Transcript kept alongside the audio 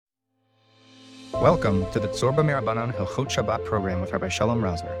Welcome to the Tzorba Mirabanan Halachot Shabbat program with Rabbi Shalom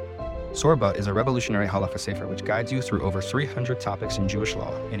Rosner. Tzorba is a revolutionary halacha sefer which guides you through over 300 topics in Jewish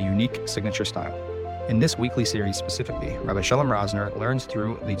law in a unique signature style. In this weekly series specifically, Rabbi Shalom Rosner learns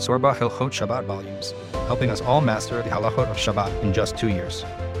through the Tzorba Halachot Shabbat volumes, helping us all master the halachot of Shabbat in just 2 years.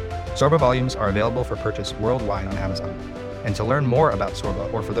 Tzorba volumes are available for purchase worldwide on Amazon. And to learn more about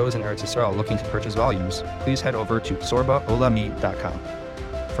Tzorba, or for those in Eretz Yisrael looking to purchase volumes, please head over to tzorbaolami.com.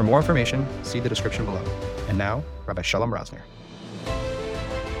 For more information, see the description below. And now, Rabbi Shalom Rosner.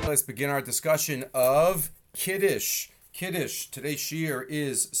 Let's begin our discussion of Kiddush. Kiddush. Today's shiur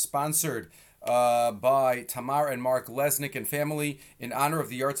is sponsored by Tamar and Mark Lesnick and family in honor of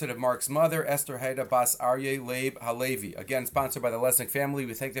the yahrzeit of Mark's mother, Esther Haida Bas Aryeh Leib Halevi. Again, sponsored by the Lesnick family.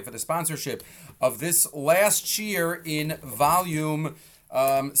 We thank them for the sponsorship of this last shiur in volume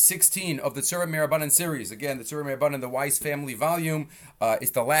 16 of the Tzorba Mirabanan series. Again, the Tzorba Mirabanan, the Weiss family volume.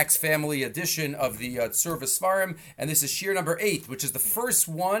 It's the Lax family edition of the Tzorba Svarim, and this is shiur number 8, which is the first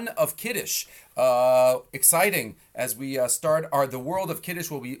one of Kiddush. Exciting as we start the world of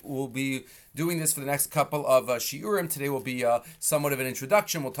Kiddush. We'll be doing this for the next couple of shiurim. Today will be somewhat of an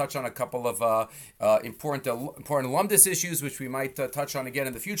introduction. We'll touch on a couple of important lumdus issues, which we might touch on again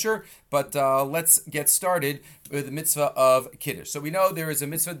in the future. But let's get started with the mitzvah of Kiddush. So we know there is a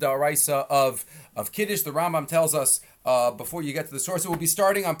mitzvah d'oraisa of Kiddush. The Rambam tells us before you get to the source, it will be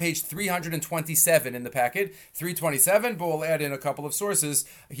starting on page 327 in the packet, 327, but we'll add in a couple of sources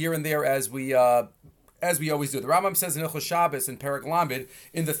here and there as we always do. The Rambam says in Hilchos Shabbos in Perek Lamed,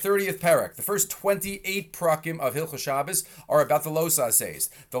 in the 30th Perek, the first 28 prakim of Hilchos Shabbos are about the Los Aseis.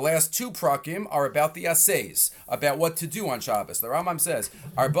 The last 2 prakim are about the Aseis, about what to do on Shabbos. The Rambam says,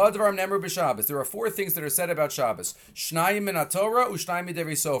 Arba Dvarim Nemru b'Shabbos. There are 4 things that are said about Shabbos. Shnayim min HaTorah u'shnayim midei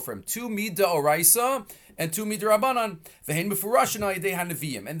Sofrim. 2 mid'oraisa and 2 midrabanan, v'hein mefurashin al yedei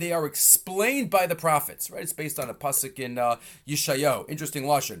hanaviyim, and they are explained by the prophets. Right? It's based on a pasuk in Yeshayahu. Interesting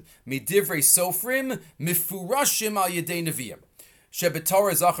lashon. Midivrei sofrim mefurashim al yedei neviyim.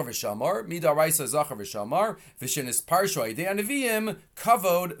 Shebetorah zachar v'shamar, midaraisa zachar v'shamar, v'shenis parshu al yedei hanaviyim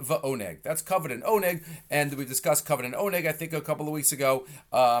kavod va'oneg. That's kavod and oneg, and we discussed kavod and oneg I think a couple of weeks ago.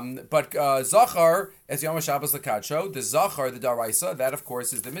 But zachar as Yom Shabbos lakadsho, the zachar, the daraisa, that of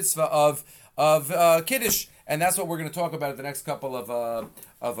course is the mitzvah of Kiddush, and that's what we're going to talk about in the next couple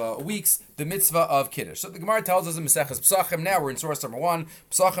of weeks, the mitzvah of Kiddush. So the Gemara tells us in Maseches Pesachim, now we're in source number 1,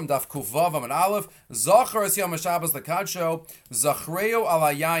 Pesachim daf Kuf Vav Amud Aleph, Zachar es Yom HaShabbos lakadsho, Zachreo al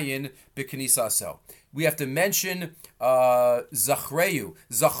hayayin b'knisaso. We have to mention Zachreu.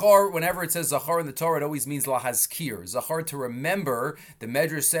 Zachar, whenever it says Zachar in the Torah, it always means lahazkir. Zachar, to remember, the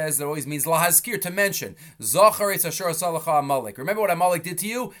Medrash says it always means lahazkir, to mention. Zachar es asher asalacha Amalek. Remember what Amalek did to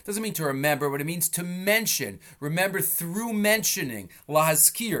you? Doesn't mean to remember, but it means to mention. Remember through mentioning.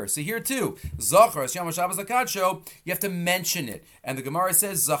 Lahazkir. So here too, Zachar es Yom HaShabbos lakadsho, you have to mention it. And the Gemara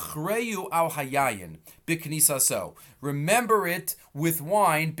says, Zachreu al hayayin b'knisaso. Remember it with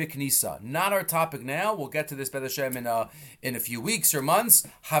wine, b'knisa. Not our topic now. We'll get to this, B'ez Hashem, in a few weeks or months.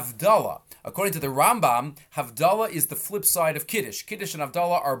 Havdalah. According to the Rambam, Havdalah is the flip side of Kiddush. Kiddush and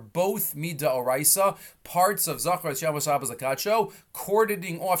Havdalah are both Mida Oraisa, parts of Zachar Shabbos Shabbos Lakadsho,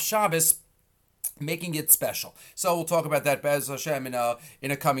 cordoning off Shabbos, making it special. So we'll talk about that, B'ez Hashem, in a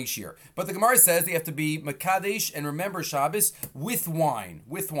coming shiur. But the Gemara says they have to be Makadesh and remember Shabbos with wine.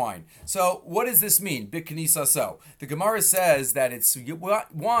 With wine. So what does this mean? B'knisa so. The Gemara says that it's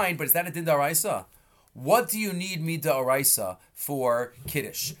wine, but is that a din d'oraisa? What do you need mid'oraisa for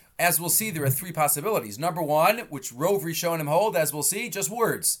Kiddush? As we'll see, there are 3 possibilities. Number 1, which Rov Rishonim hold, as we'll see, just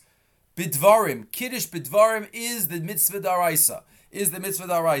words. Bidvarim. Kiddush bidvarim is the mitzvah d'oraisa.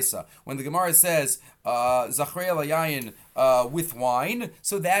 When the Gemara says Zachrei al hayayin with wine,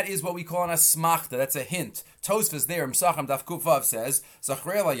 so that is what we call an asmachta. That's a hint. Tosfos there, Mesachim daf Kuf Vav says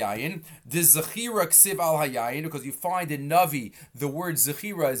Zachrei al hayayin, the zechira ksiv al hayayin, because you find in Navi the word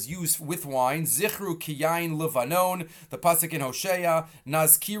zechira is used with wine. Zichru kiyayin levanon, the pasuk in Hosea,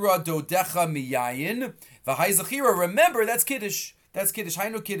 nazkira dodecha miyayin, v'hai zechira. Remember, that's Kiddush.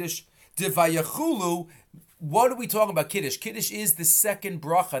 Hainu Kiddush. Devayachulu. What are we talking about Kiddush? Kiddush is the second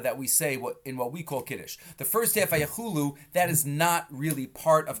bracha that we say in what we call Kiddush. The first half, Vayachulu, that is not really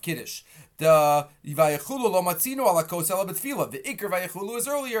part of Kiddush. The Vayachulu lo matzino ala kos ela b'tfila. The Iker Vayachulu is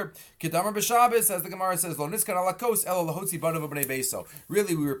earlier. Kedamar b'Shabbos, as the Gemara says, lo niskan ala kos ela lahotzi banav b'nei beso.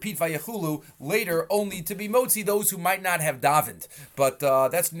 Really, we repeat Vayachulu later only to be motzi those who might not have davened. But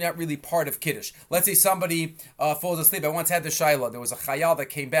that's not really part of Kiddush. Let's say somebody falls asleep. I once had the Shaila. There was a Chayal that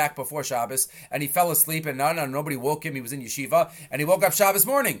came back before Shabbos, and he fell asleep, and nobody woke him. He was in yeshiva, and he woke up Shabbos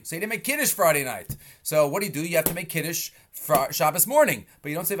morning. So he didn't make Kiddush Friday night. So what do? You have to make Kiddush for Shabbos morning, but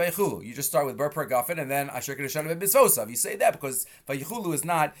you don't say Vayichulu. You just start with Ber Gafen and then Asher Kedushan B'Mitzvosav. You say that because Vayichulu is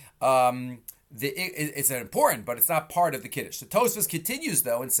not it's important, but it's not part of the Kiddush. So Tosfos continues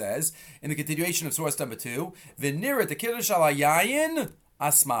though and says in the continuation of source number 2, V'nira the Kiddush ala yayin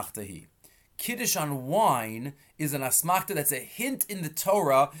asmachtahi. Kiddush on wine is an asmachta that's a hint in the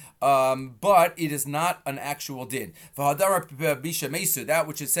Torah, but it is not an actual din. That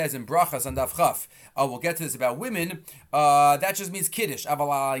which it says in Brachas and Daf Chaf, we'll get to this about women, that just means Kiddush.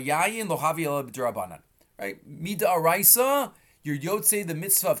 Right? Mida Araisa, you're Yotzei the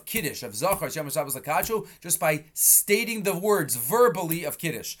mitzvah of Kiddush, of Zachar, Shem Shabbos Lakacho, just by stating the words verbally of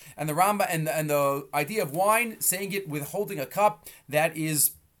Kiddush. And the Rambam and the idea of wine, saying it with holding a cup, that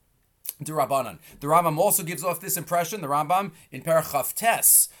is D'Rabbanan. The Rambam also gives off this impression, the Rambam in Perach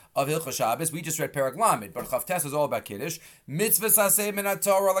Chavtes of Hilchos Shabbos. We just read Perach Lamed, but Chavtes is all about Kiddush. Mitzvah saseh min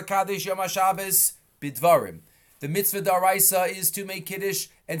haTorah lakadesh Yom HaShabbos bidvarim. The mitzvah daraisa is to make Kiddush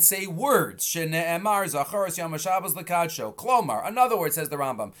and say words. Shene'emar zacharos Yom HaShabbos lakadsho. Klomar. Another word, says the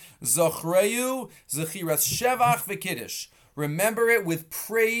Rambam. Zochreu zechiras shevach v'Kiddush. Remember it with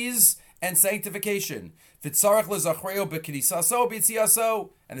praise and sanctification. V'tzarech lezachreo b'knisaso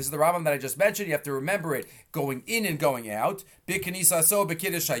b'tziaso. And this is the Rambam that I just mentioned. You have to remember it going in and going out. B'knisaso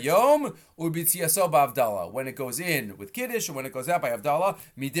b'kiddush hayom u'b'tziaso b'avdala. When it goes in with Kiddush and when it goes out by Avdala.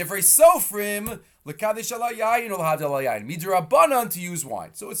 Midivrei sofrim l'kadesh ala yayin u'l'havdala yayin. Midrabanan, to use wine.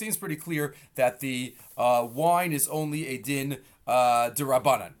 So it seems pretty clear that the wine is only a din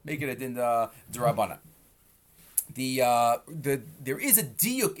d'Rabbanan. Make it a din d'Rabbanan. There is a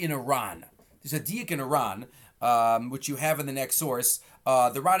diuk in Iran. There's a diuk in Iran, which you have in the next source.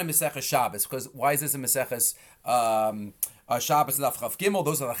 The Ran in Maseches Shabbos. Because why is this in Maseches Shabbos and Daf Gimel?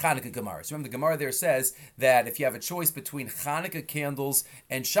 Those are the Chanukah Gemaras. Remember, the Gemara there says that if you have a choice between Chanukah candles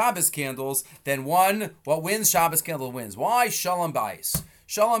and Shabbos candles, then what wins? Shabbos candle wins. Why? Shalom Bayis.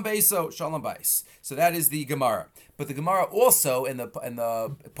 Shalom Beiso, Shalom Bais. So that is the Gemara. But the Gemara also, and the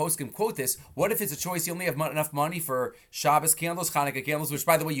poskim quote this, what if it's a choice you only have enough money for Shabbos candles, Hanukkah candles, which,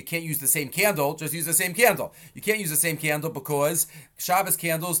 by the way, you can't use the same candle, just use the same candle. You can't use the same candle because Shabbos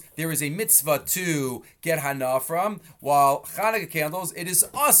candles, there is a mitzvah to get hana from, while Hanukkah candles, it is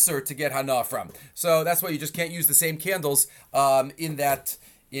usher to get hana from. So that's why you just can't use the same candles for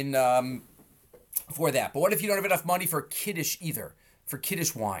that. But what if you don't have enough money for Kiddush either? For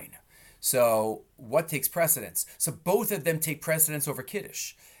Kiddush wine. So what takes precedence? So both of them take precedence over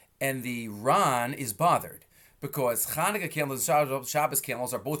Kiddush. And the Ran is bothered because Chanukah candles and Shabbos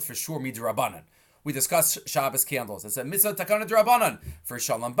candles are both for sure midrabanan. We discussed Shabbos candles. It's a mitzvah takana drabanan for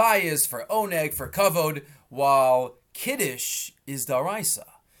Shalom Bayis, for Oneg, for Kavod, while Kiddush is daraisa.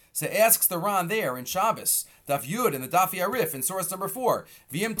 So it asks the Ran there in Shabbos, Daf Yud in the Daf Yarif in source number 4.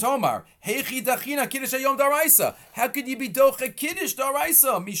 V'yim Tomar, Heichi Dachina Kiddush Hayom Daraisa. How could you be doche Kiddush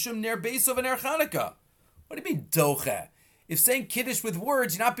Daraisa? Mishum Ner Beisov and Ner Chanukah. What do you mean doche? If saying Kiddush with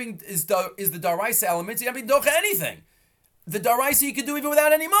words, you're not being is the Daraisa element, you're not being doche anything. The Daraisa you could do even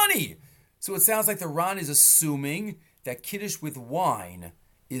without any money. So it sounds like the Ran is assuming that Kiddush with wine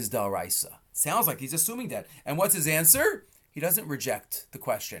is Daraisa. Sounds like he's assuming that. And what's his answer? He doesn't reject the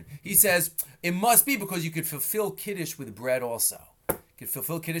question. He says, it must be because you could fulfill Kiddush with bread also. You could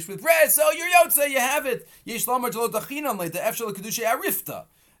fulfill Kiddush with bread, so you're Yotze, you have it. Yesh lamar jelo dachinam le de'efshel kedusha arifta.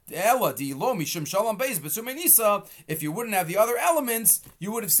 Ela di lo mishum shalom beis b'sumenisa. If you wouldn't have the other elements,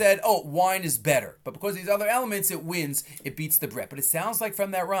 you would have said, oh, wine is better. But because of these other elements, it wins, it beats the bread. But it sounds like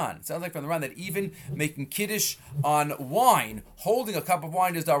from that Ran. It sounds like from the Ran that even making Kiddush on wine, holding a cup of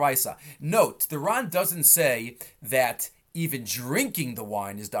wine is daraisa. Note, the Ran doesn't say that even drinking the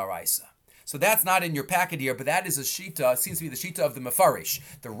wine is daraisa. So that's not in your packet here, but that is a shita, seems to be the shita of the Mefarish.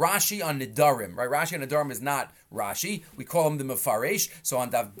 The Rashi on Nidarim, right? Rashi on Nidarim is not Rashi. We call him the Mefarish. So on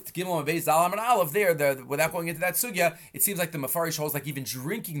Dav Gimel Beis Zalam and Aleph there, without going into that sugya, it seems like the Mefarish holds like even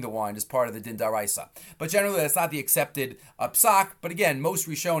drinking the wine is part of the din daraisa. But generally that's not the accepted psak. But again, most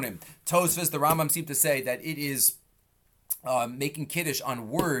Rishonim, Tosfos, the Rambam seem to say that it is making Kiddush on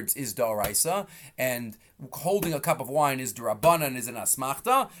words is daraisa, and holding a cup of wine is d'Rabbanan, is an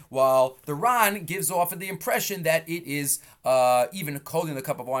asmachta, while the Ran gives off the impression that it is even holding the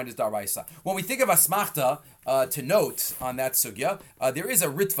cup of wine is daraisa. When we think of asmachta, to note on that sugya, there is a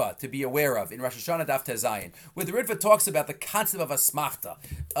ritva to be aware of in Rosh Hashanah Daf Tezayin, where the ritva talks about the concept of asmachta,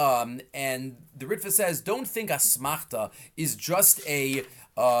 and the ritva says, don't think asmachta is just a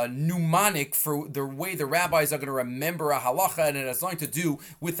mnemonic for the way the rabbis are going to remember a halacha, and it has nothing to do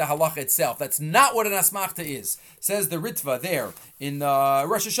with the halacha itself. That's not what an asmachta is. Says the Ritva there in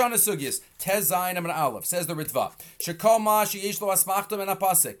Rosh Hashanah Sugyas, Tez Zayin Amar Aleph. Says the Ritva, Shekol ma sheyesh lo asmachta min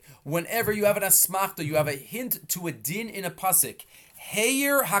apasik. Whenever you have an asmachta, you have a hint to a din in a pasik.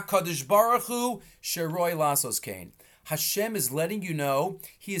 Heir HaKadosh Baruch Hu Sheroi Lasos Kain. Hashem is letting you know,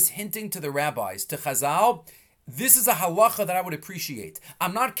 he is hinting to the rabbis, to Chazal, this is a halacha that I would appreciate.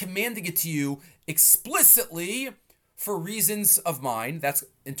 I'm not commanding it to you explicitly for reasons of mine. That's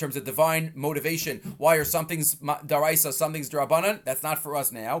in terms of divine motivation. Why are some things daraisa, some things darabanan? That's not for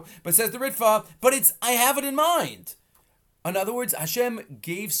us now. But says the Ritva, but I have it in mind. In other words, Hashem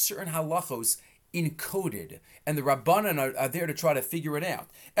gave certain halachos encoded, and the Rabbanan are there to try to figure it out.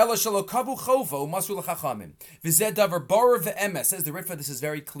 Ela shalokavu chovo masul chachamim v'zed davar bar ve'emes. Says the Ritva, this is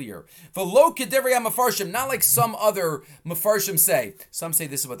very clear. V'lo kederei mafarshim, not like some other mafarshim say. Some say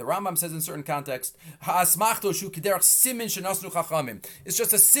this is what the Rambam says in certain context. Ha'asmachto shu kederach simin shenasnu chachamim. It's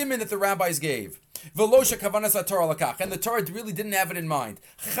just a simin that the rabbis gave. V'lo shekavanas haTorah lakach, and the Torah really didn't have it in mind.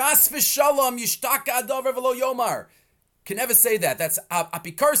 Chas v'shalom yishtaka adavar v'lo yomar. Can never say that. That's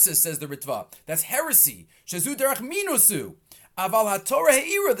apikarsis, says the Ritva. That's heresy. Shazu derach minusu. Aval haTorah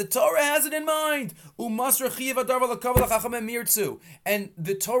heira. The Torah has it in mind. Umasra chiyav adarva lakav lachachamim mirtzu. And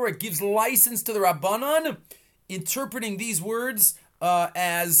the Torah gives license to the Rabbanan interpreting these words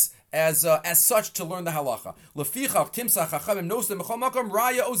as such to learn the halacha. Lefichach timsach chachamim nosem b'chol makom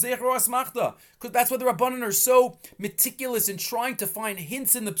raya o zechro asmachta. Because that's why the Rabbanan are so meticulous in trying to find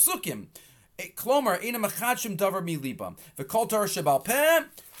hints in the psukim. Klomar ina machadshim davar mi libam. V'kol Torah shebal peh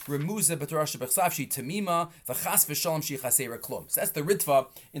remuza b'Torah shebechsav shi tamima v'chas v'shalom shi chasera klum. So that's the Ritva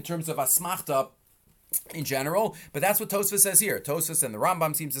in terms of asmachta in general, but that's what Tosfos says here. Tosfos and the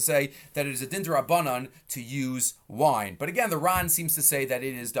Rambam seems to say that it is a din d'Rabbanan to use wine. But again, the Ran seems to say that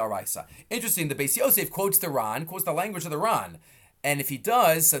it is daraisa. Interesting, the Beis Yosef quotes the language of the Ran. And if he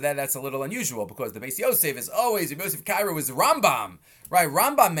does, so that's a little unusual, because the Beis Yosef is always, Yosef Cairo is Rambam, right?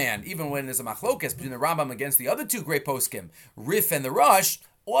 Rambam man, even when there's a machlokas between the Rambam against the other two great poskim, Rif and the Rush,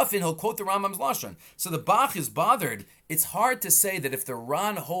 often he'll quote the Rambam's Lashon. So the Bach is bothered. It's hard to say that if the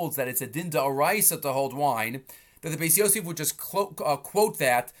Ran holds that it's a din d'oraisa to hold wine, that the Beis Yosef would just quote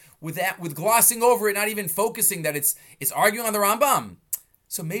that with glossing over it, not even focusing that it's arguing on the Rambam.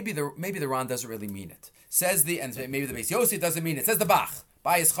 So maybe the Ran doesn't really mean it. Says and maybe the Beis Yosef doesn't mean it. Says the Bach.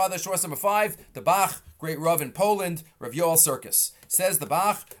 Bayis Chadash, source number 5, the Bach, great Rav in Poland, Rav Yoel Circus. Says the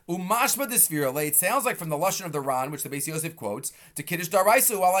Bach, Umashma Disvirale, it sounds like from the Lashon of the Ran, which the Beis Yosef quotes, to Kiddush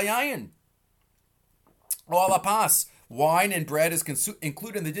Daraisu alayayin. O alapas. Wine and bread is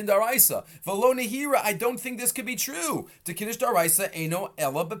included in the din daraisa. V'lo nehira, I don't think this could be true. To Kiddush daraisa eino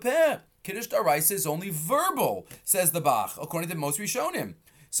ela bepeh. Kiddush daraisa is only verbal, says the Bach, according to most Rishonim.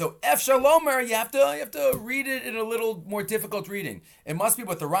 So F Shalomer, you have to read it in a little more difficult reading. It must be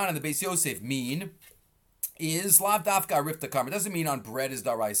what the Ran and the Beis Yosef mean is lav dafka rifta kam. It doesn't mean on bread is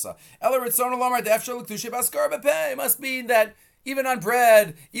daraisa. Ela ritzon lomer F Shalok tushe baskar bepeh. It must mean that even on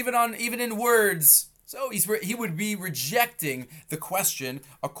bread, even in words. So he would be rejecting the question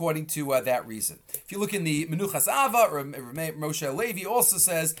according to that reason. If you look in the Menuchas Ava, or Moshe Levi also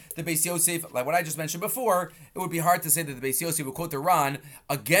says the Beis Yosef, like what I just mentioned before, it would be hard to say that the Beis Yosef would quote the Ran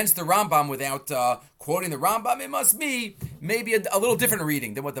against the Rambam without quoting the Rambam. It must be maybe a little different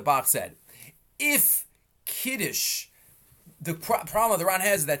reading than what the Bach said. If Kiddush, the problem the Ran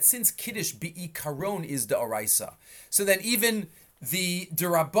has is that since Kiddush bi'ikaron is the oraisa, so then even the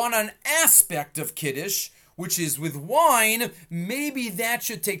D'Rabbanan aspect of Kiddush, which is with wine, maybe that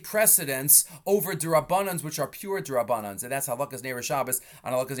should take precedence over D'Rabbanans, which are pure D'Rabbanans. And that's Halachas Neiros Shabbos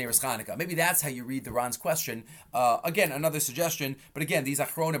and Halachas Neiros Chanukah. Maybe that's how you read the Ran's question. Again, another suggestion. But again, these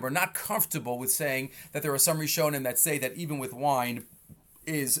Achronim are not comfortable with saying that there are some Rishonim that say that even with wine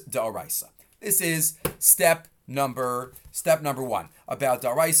is D'Oraisa. This is step number 1 about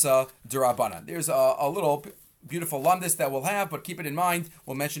D'Oraisa, D'Rabbanan. There's a little beautiful lumdis that we'll have, but keep it in mind.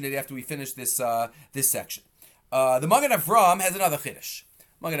 We'll mention it after we finish this section. The Magen Avram has another chiddush.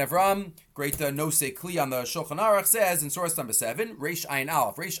 Magen Avram, great nosei kli on the Shulchan Aruch, says in source number 7, Reish Ayin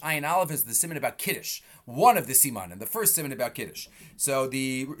Aleph. Reish Ayin Aleph is the siman about Kiddush, one of the siman, and the first siman about Kiddush. So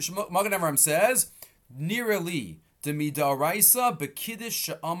the Magen Avram says, Nira li demidaraisa bekiddush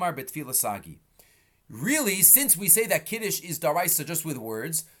she'amar betfilasagi. Really, since we say that Kiddush is daraisa just with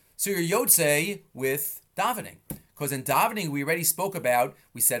words, so you're yotzei with davening. Because in davening, we already spoke about,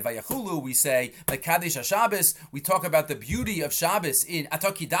 we said Vayachulu, we say like Kaddish HaShabbos, we talk about the beauty of Shabbos in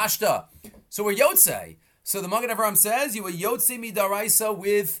Atakidashta. So we're Yotzei. So the Magen Avram says, you were Yotzei Midaraisa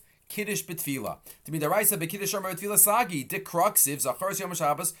with Kiddush b'tfila. To be daraisa b'Kiddush Omer b'tfila sagi. Dik kruksiv zacharos Yom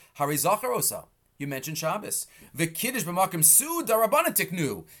Shabbos hari zacharosa. You mentioned Shabbos. The Kiddush b'makam suda rabbanan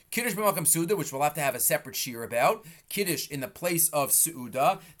tiknu. Kiddush b'makam suda, which we'll have to have a separate shir about. Kiddush in the place of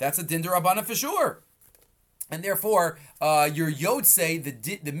suda. That's a din rabbanan for sure. And therefore, your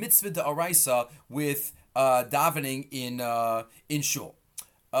yotzei the mitzvah d'oraisa with davening in shul.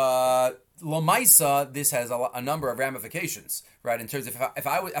 Lomaisa, this has a number of ramifications, right? In terms of if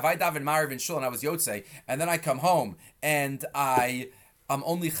I daven Mariv in shul and I was yotzei, and then I come home and I'm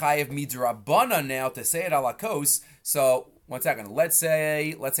only chayev midrabana now to say it halakos. So 1 second. Let's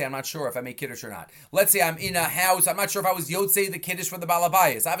say I'm not sure if I make kiddush or not. Let's say I'm in a house. I'm not sure if I was yotzei the kiddush for the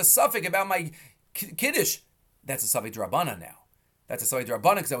balabayas. I have a suffix about my kiddush. That's a suffix drabana now. That's a suffix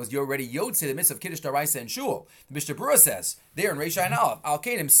drabana because I was already yotzei the mitzvah of kiddush daraisa and shul. The Mishnah Berurah says there in Reish Ayin Aleph al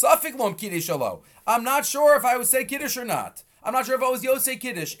kenim suffix lom kiddush alo. I'm not sure if I would say kiddush or not. I'm not sure if I was Yotzei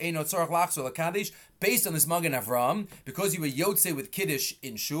Kiddush, Eino Tzorach Lachzor L'Kadish, based on this Magen Avram, because you were Yotzei with Kiddush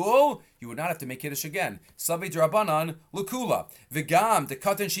in Shul, you would not have to make Kiddush again. Sabi D'Rabbanan L'Kula. V'gam, the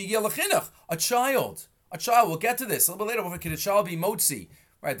Katan Shiyeh L'Chinuch, a child, we'll get to this a little bit later, could a child be Motzi?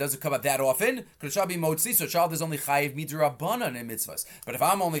 Right, doesn't come up that often. Could a child be Motzi? So a child is only Chayiv Midrabbanan in mitzvahs. But if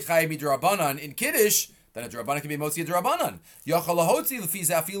I'm only Chayiv Midrabbanan in Kiddush, then a D'Rabbanan can be Motzi a D'Rabbanan. Yochel Lahotzi L'fi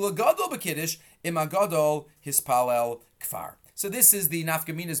Zafilu Gadol B'Kiddush, Ima Gadol Hispalel Kfar. So this is the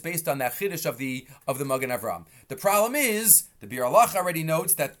nafkaminas based on that chiddush of the Magen Avram. The problem is, the Bir Allah already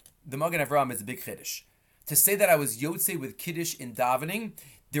notes that the Magen Avram is a big chiddush. To say that I was yotzei with kiddush in davening,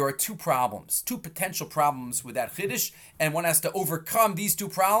 there are two potential problems with that chiddush, and one has to overcome these two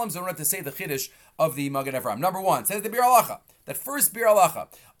problems in order to say the chiddush of the Magen Avram. Number one, says the Bir Allah, that first Bir Allah,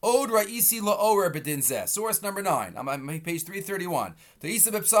 Od Ra'isi La'orer B'din Zeh, source number 9, I'm on page 331.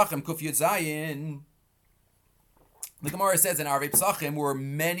 Ta'isa B'Psachim Kuf Yud Zayin. The Gemara says in Arvei Psachim, where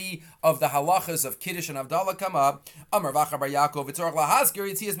many of the halachas of Kiddush and Havdalah come up, Amar Vacha Bar Yaakov, V'tzorach Lahaskir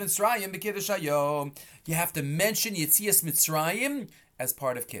Yitzias Mitzrayim B'Kiddush Hayom. You have to mention Yitzias Mitzrayim as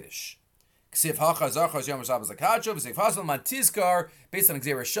part of Kiddush. Ksiv Hacha Zachos Yom Shabbos Akacho, V'Seif Hasel Matizkar, based on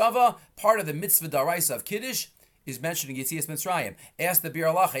Gzera Shava, part of the mitzvah daraisa of Kiddush is mentioning Yitzias Mitzrayim. Ask the Bir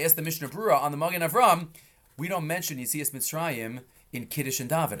Alacha, ask the Mishnah Berurah on the Magen Avram, we don't mention Yitzias Mitzrayim in Kiddush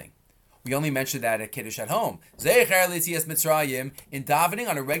and davening. We only mention that at Kiddush at home. Zecher L'Yitzias Mitzrayim, in davening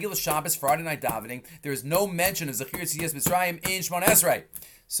on a regular Shabbos, Friday night davening, there is no mention of Zecher L'Yitzias Mitzrayim in Shmon Esrei.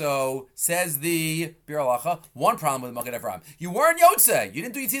 So, says the Bir Alacha, one problem with the Magen Avram. You weren't Yotzei. You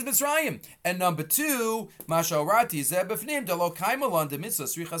didn't do Yitzias Mitzrayim. And number two, Masha Orati Zeh B'fnim Delo Kaimalon De Mitzvah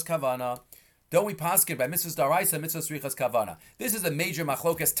Srichas Kavana. Don't we paskin by mitzvahs daraisa, mitzvahs srichas kavana? This is a major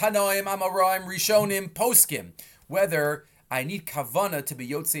machlokas tanoim, amoraim, rishonim, poskim. Whether I need kavana to be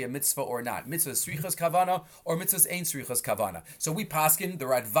yotzei a mitzvah or not. Mitzvah srichas kavana or mitzvahs ain't srichas kavana. So we paskin, the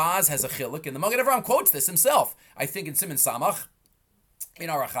Radvaz has a chiluk, and the Magen Avram quotes this himself. I think in Siman Samach, in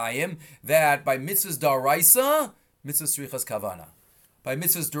Arachayim, that by mitzvahs daraisa, mitzvahs srichas kavana. By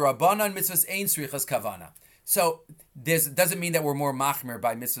mitzvahs durabanan, mitzvahs ain't srichas kavana. So it doesn't mean that we're more machmir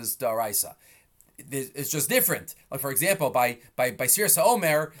by mitzvahs daraisa. It's just different. Like, for example, by Sirsa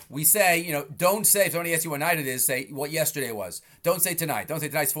Omer, we say, don't say, if somebody asks you what night it is, say what yesterday was. Don't say tonight. Don't say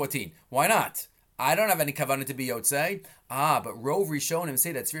tonight's 14. Why not? I don't have any kavanah to be yotzei. But Rov Rishonim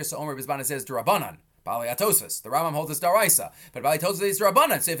say that Sirsa Omer Bizbana says Durabanan. Bali Atosas. The Rambam holds it's Daraisa. But Bali Atosas is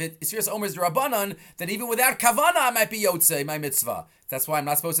Durabanan. So if Sirsa Omer is Durabanan, then even without kavanah, I might be yotzei, my mitzvah. That's why I'm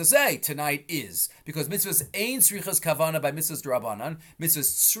not supposed to say tonight is. Because mitzvahs ain't srichas kavana by mitzvahs durabanan.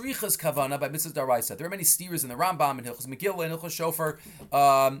 Mitzvahs srichas kavana by mitzvahs daraisa. There are many steers in the Rambam and Hilchos Megillah and Hilchos Shofar.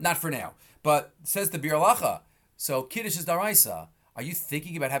 Not for now. But says the Bir Alacha. So Kiddush is daraisa. Are you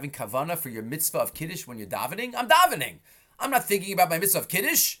thinking about having kavana for your mitzvah of Kiddush when you're davening? I'm davening. I'm not thinking about my mitzvah of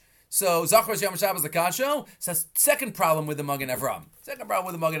Kiddush. So Zachor Yom Shabbos Lakasho. So that's second problem with the Magen Avram.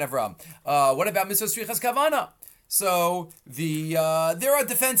 What about mitzvah srichas kavana? So there are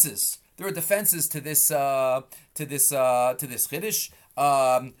defenses. There are defenses to this chiddush.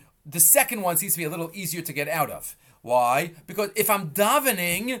 The second one seems to be a little easier to get out of. Why? Because if I'm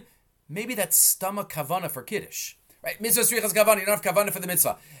davening, maybe that's stomach kavana for kiddush, right? Mitzvah srichas kavana. You don't have kavana for the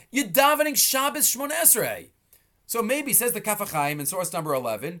mitzvah. You're davening Shabbos Shmon Esrei. So maybe, says the Kaf HaChaim in source number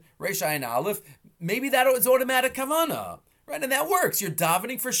 11, Reish Ayin Aleph, maybe that is automatic kavana. Right, and that works. You're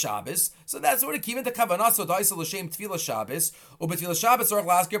davening for Shabbos, so that's what it came into kavanah. So daisa l'shem tefillah Shabbos, or b'tefillah Shabbos or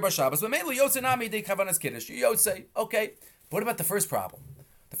lasker bar Shabbos. But mainly yotzei nami de kavanas kiddush. You yotzei, okay. But what about the first problem?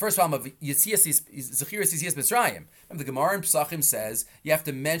 The first problem of Yitzias Zechiras Yitzias Mitzrayim. Remember, the Gemara in Psachim says you have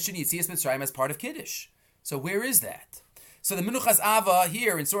to mention Yitzias Mitzrayim as part of Kiddush. So where is that? So the Menuchas Ava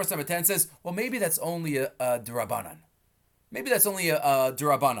here in source number 10 says, well, maybe that's only a D'Rabbanan. Maybe that's only a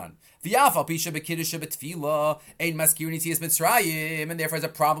durabanan. V'yafal pisha b'kiddush b'tfila ein maskirin yitzias mitzrayim, and therefore has a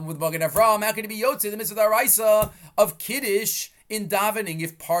problem with Magen Avram. How can it be yotze the mitzvah daraisa of kiddush in davening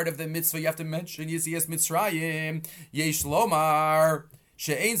if part of the mitzvah you have to mention yitzias mitzrayim? Yesh lomar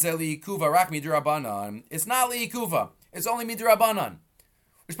she'ein ze liikuva rak midrabanan. It's not liikuva. It's only midrabanan.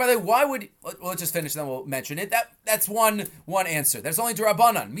 Which, by the way, why would... Well, let's just finish, then we'll mention it. That's one answer. That's only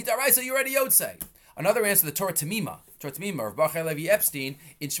Durabanan. Midaraisa, you already Yotze. Another answer, the Torah Tamima of Bachar Levi Epstein,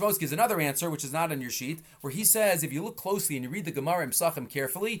 in Shmos gives another answer, which is not on your sheet, where he says, if you look closely and you read the Gemara and Psachim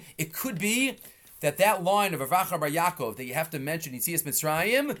carefully, it could be that line of Avachar Bar Yaakov that you have to mention Yitzias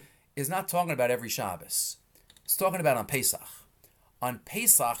Mitzrayim is not talking about every Shabbos. It's talking about on Pesach. On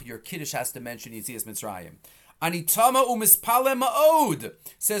Pesach, your Kiddush has to mention Yitzias Mitzrayim. Anitama umispale ma'od,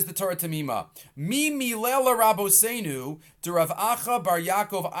 says the Torah Tamima. Mi milela rabosenu derav Acha Bar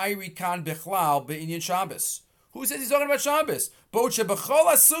Yaakov Ayri kan bichlal be'inyan Shabbos. Who says he's talking about Shabbos? Boche b'chol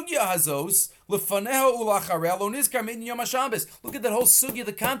ha-sugya hazos lefaneho ulacharel lo nizkar me'inyan Yom HaShabbos. Look at that whole sugya,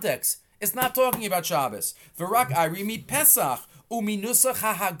 the context. It's not talking about Shabbos. V'rak Ayri mi Pesach uminusach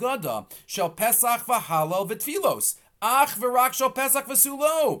ha-haggadah shel Pesach v'halal v'tfilos. Ach v'rak shel Pesach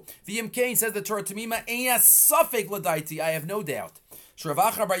v'sulo. V'yimkein, says the Torah Tamima, ein a-safek l'daiti, I have no doubt.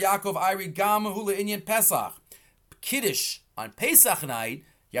 Shravachar Bar Yaakov Ayri gam hu le'inyan Pesach. Kiddush on Pesach night,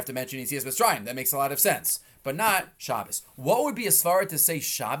 you have to mention Yitzias Mitzrayim. That makes a lot of sense. But not Shabbos. What would be a svara to say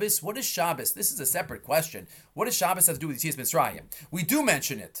Shabbos? What is Shabbos? This is a separate question. What does Shabbos have to do with Yitzias Mitzrayim? We do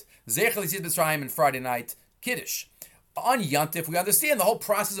mention it. Zechel Yitzias Mitzrayim and Friday night Kiddush. On Yantif, we understand the whole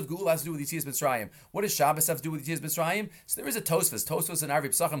process of Geula has to do with Yitzias Mitzrayim. What does Shabbos have to do with Yitzias Mitzrayim? So there is a Tosfos. Tosfos and Arvi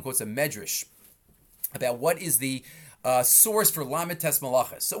Psachim quotes a Medrash about what is the source for Lamed Tes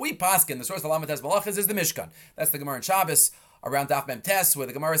Malachas. So we paskin, the source for Lamed Tes Malachas is the Mishkan. That's the Gemara in Shabbos around Daf Mem Tes, where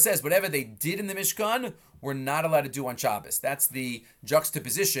the Gemara says whatever they did in the Mishkan, we're not allowed to do on Shabbos. That's the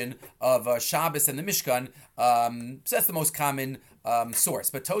juxtaposition of Shabbos and the Mishkan. So that's the most common source.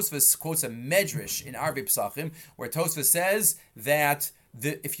 But Tosfos quotes a Medrash in Arvi Psachim, where Tosfos says that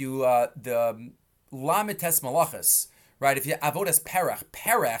the Lamed Tes Malachas, right? If you avodas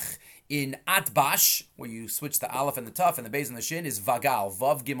perech in Atbash, where you switch the aleph and the tuf and the beis and the shin, is vagal,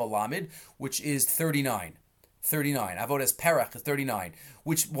 vav gimel lamed, which is 39. 39. Avodas perach is 39.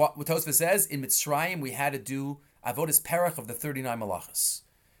 Which, what Tosfos says, in Mitzrayim we had to do avodas perach of the 39 malachas.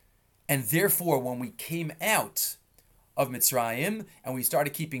 And therefore, when we came out of Mitzrayim and we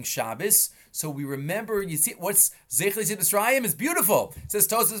started keeping Shabbos, so we remember, you see, what's Zeichel Yitzias Mitzrayim is beautiful. It says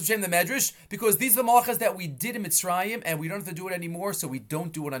Tosfos B'Shem the Medrash, because these are the malachas that we did in Mitzrayim and we don't have to do it anymore, so we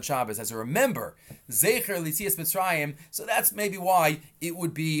don't do it on Shabbos. As a remember, Zeichel Yitzias Mitzrayim, so that's maybe why it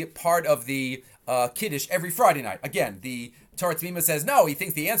would be part of the Kiddush every Friday night. Again, the Torah Tamima says no, he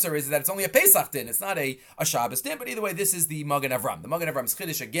thinks the answer is that it's only a Pesach din, it's not a Shabbos din, but either way, this is the Magen Avram. The Magen Avram's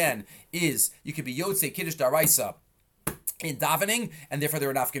Kiddush, again, is you could be Yotzei Kiddush Daraisa in davening, and therefore there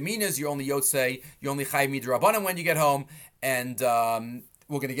are nafkaminas. You're only Yotzei, you're only Chayv Midrabanan when you get home, and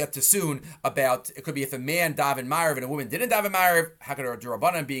we're going to get to soon about, it could be if a man daven Ma'ariv and a woman didn't daven Ma'ariv, how could a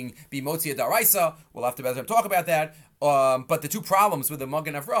Durabanan be Motzi Daraisa? We'll have to talk about that. But the two problems with the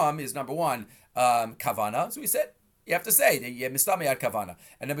Magen Avram is, number one, Kavana. So we said, you have to say that you mistami ad Kavana.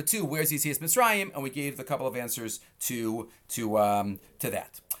 And number two, where's Yitzias Mitzrayim? And we gave a couple of answers to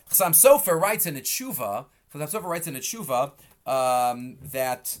that. Chassam Sofer writes in a tshuva,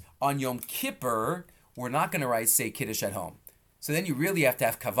 that on Yom Kippur, we're not going to say Kiddush at home. So then you really have to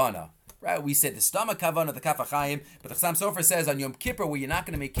have Kavana. Right? We said the stomach Kavana, the Kaf HaChaim, but the Chassam Sofer says on Yom Kippur, where you're not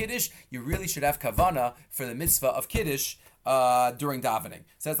going to make Kiddush, you really should have Kavana for the mitzvah of Kiddush during davening.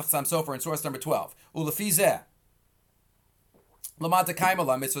 Says the Chassam Sofer in source number 12. Ulefizeh. Lamata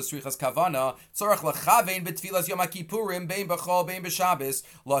kaimala mitzvah strichas kavana tzorach lechavein betfilas Yom HaKippurim bein b'chol bein b'Shabbos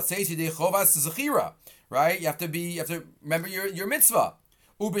la'tzeis yidei chovas zechira. Right? You have to remember your mitzvah.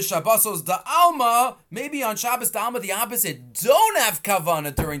 Ubishabbasos da'alma, maybe on Shabbos da'alma the opposite. Don't have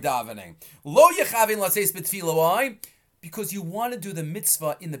kavana during davening. Lo yechavin la'tzeis betfila. Why? Because you want to do the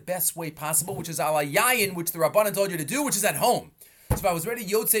mitzvah in the best way possible, which is ala yayin, which the Rabbanan told you to do, which is at home. So if I was ready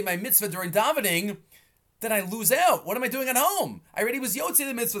to yotzei my mitzvah during davening, then I lose out. What am I doing at home? I already was yotzei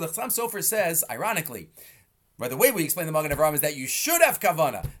the mitzvah. The Chassam Sofer says, ironically, by the way we explain the Magen Avram is that you should have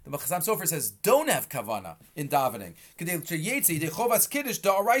kavana. The Chassam Sofer says don't have kavana in davening.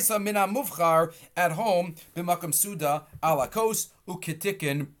 At home, b'makam suda alakos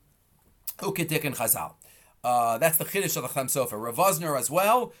uketikin chazal. That's the Kiddush of the Chassam Sofer. Rav Vosner as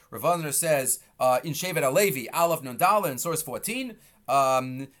well. Rav Vosner says in Shevet HaLevi, Aleph Nun Dala in source 14,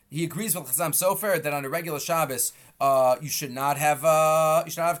 he agrees with Chassam Sofer that on a regular Shabbos you should not have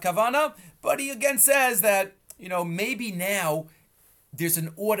kavana, but he again says that maybe now there's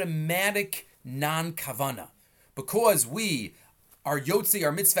an automatic non-kavana because we are yotzi,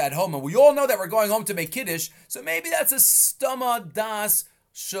 our mitzvah at home, and we all know that we're going home to make Kiddush, so maybe that's a stama das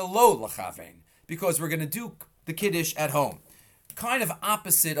shelo lachavein, because we're going to do the Kiddush at home. Kind of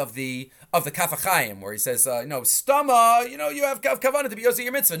opposite of the Kaf HaChaim, where he says, stama, you have kavanah to be yotzi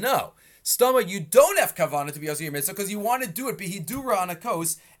your mitzvah. No. Stama, you don't have kavanah to be yotzi your mitzvah because you want to do it bihidura on a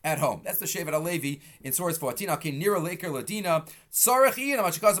kos at home. That's the Shevet HaLevi in source 14. Nira leker ladina sarach iyan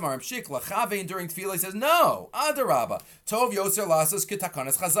amachikazam aramshik lachavein during tefillah. He says no. Adarabba tov yotzer lasas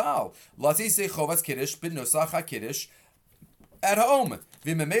kitakanas chazal lati sechovas kiddush b'nusach hakiddush at home.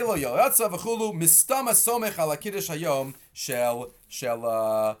 V'memelo yoyatza v'chulu mistama somech ala kiddush hayom shel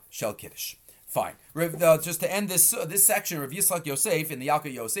kiddush. Fine. Just to end this section, Rav Yitzchak Yosef in the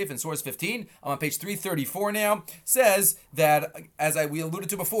Yalkut Yosef in source 15, I'm on page 334 now, says that, as we alluded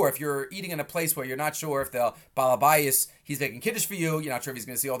to before, if you're eating in a place where you're not sure if the Balabayas, he's making Kiddush for you, you're not sure if he's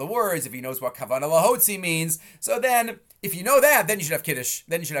going to see all the words, if he knows what Kavanah Lahotzi means, so then, if you know that, then you should have Kiddush,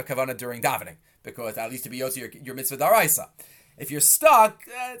 then you should have Kavanah during davening, because at least to be Yotzi your mitzvah daraisa. If you're stuck,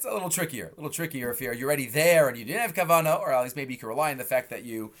 it's a little trickier if you're already there and you didn't have kavanah, or at least maybe you can rely on the fact that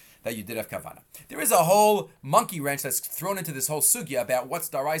you did have kavanah. There is a whole monkey wrench that's thrown into this whole sugya about what's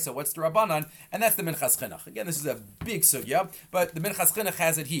daraisa, what's darabanan, and that's the Minchas Chinuch. Again, this is a big sugya, but the Minchas Chinuch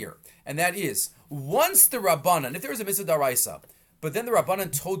has it here, and that is, once the Rabbanan, if there is a mitzvah daraisa, but then the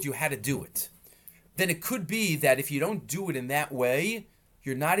Rabbanan told you how to do it, then it could be that if you don't do it in that way,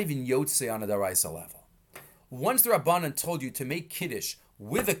 you're not even yotzei on a daraisa level. Once the Rabbanan told you to make Kiddush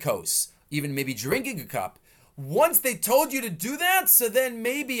with a kos, even maybe drinking a cup, once they told you to do that, so then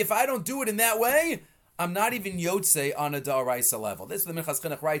maybe if I don't do it in that way, I'm not even yotzei on a daraisa level. This is the Minchas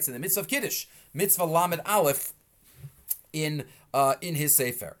Chinuch writes in the mitzvah of Kiddush, mitzvah lamed aleph, in his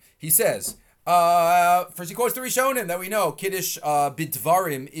sefer. He says, first he quotes the Rishonim that we know Kiddush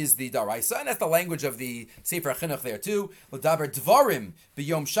bidvarim is the daraisa, and that's the language of the Sefer Chinuch there too. L'daber dvarim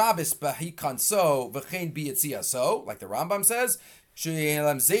b'yom Shabbos b'hikanso v'chein b'yitziaso, like the Rambam says.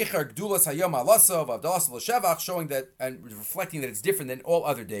 She'elam zecher gdulas hayom alaso v'avdalas l'shevach, showing that and reflecting that it's different than all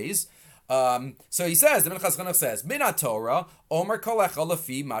other days. So he says, the Minchas Chinuch says, Min Torah, Omer kolecha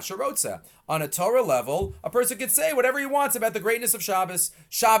lefi masharotza. On a Torah level, a person could say whatever he wants about the greatness of Shabbos.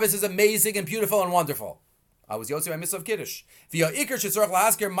 Shabbos is amazing and beautiful and wonderful. I was yotzei by mitzvah of Kiddush. V'ya ikar shetzorach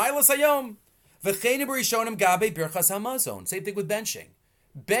la'asker mailas hayom. V'chein b'rishonim gabe birchas hamazon. Same thing with benching.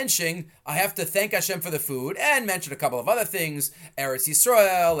 Benching, I have to thank Hashem for the food and mention a couple of other things, Eretz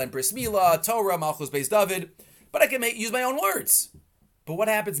Yisrael and Bris Milah, Torah, Malchus Beis David, but I can use my own words. But what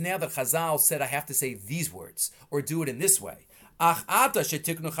happens now that Chazal said I have to say these words or do it in this way? Ach ata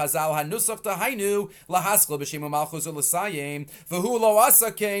shetiknu Chazal hanusach tahainu lahaskil b'shemu malchus u'l'sayim v'hu lo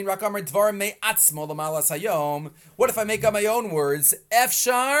asa kein rak amar dvarim me'atzmo l'malas hayom. What if I make up my own words?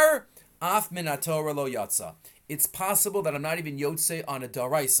 Efshar af min haTorah lo yatsa. It's possible that I'm not even yotzei on a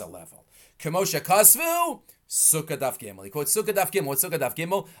daraisa level. Kemosha kasvu sukkah daf gimel. He quotes sukkah daf gimel. What's sukkah daf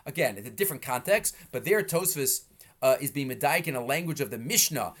gimel? Again, it's a different context, but there Tosfos is being medayik in a language of the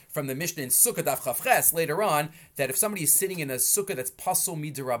Mishnah, from the Mishnah in Sukkah Daf Chavches later on, that if somebody is sitting in a sukkah that's pasol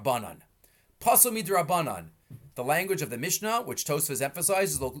midrabanan, the language of the Mishnah, which Tosfos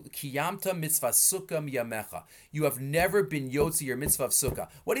emphasizes, kiyamta mitzvah sukkah miyamecha. You have never been yotzi your mitzvah of sukkah.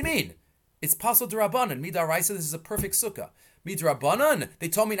 What do you mean? It's pasol derabanan. Midaraisa, this is a perfect sukkah. Midrabanan, they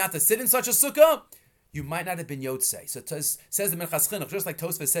told me not to sit in such a sukkah. You might not have been yotzei. So says the Minchas Chinuch, just like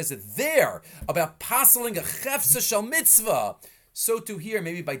Tosfos says it there about passeling a chefsa shel mitzvah, so to here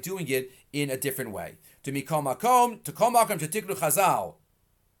maybe by doing it in a different way. To mikol makom, to kol makom to tiknu chazal.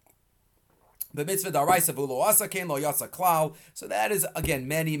 The mitzvah daraisa v'lo asa kein lo yatsa klal. So that is again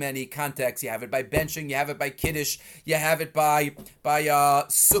many contexts. You have it by benching, you have it by kiddush, you have it by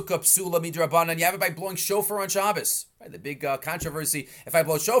sukkah psula midrabanan, you have it by blowing shofar on Shabbos. Right, the big controversy: if I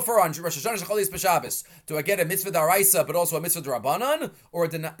blow shofar on Rosh Hashanah Shechol Yis B'Shabbos, do I get a mitzvah daraisa but also a mitzvah darabanan, or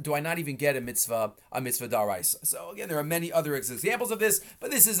do I not even get a mitzvah daraisa? So again, there are many other examples of this, but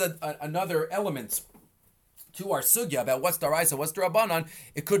this is another element to our sugya about what's daraisa, what's darabanan.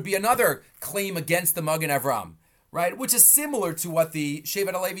 It could be another claim against the Magen Avram, right? Which is similar to what the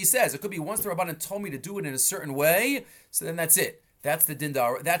Shevet HaLevi says. It could be once the Rabbanan told me to do it in a certain way, so then that's it. That's the din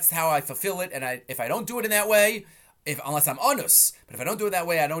dar. That's how I fulfill it. And if I don't do it in that way, unless I'm onus, but if I don't do it that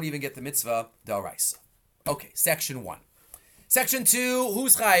way, I don't even get the mitzvah daraisa. Okay, section 1. Section 2,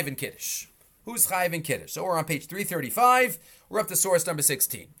 who's chayiv in Kiddush? Who's chayiv in Kiddush? So we're on page 335. We're up to source number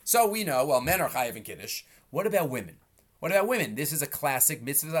 16. So we know, men are chayiv in Kiddush. What about women? This is a classic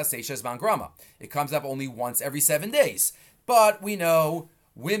mitzvah aseh shezman grama. It comes up only once every 7 days. But we know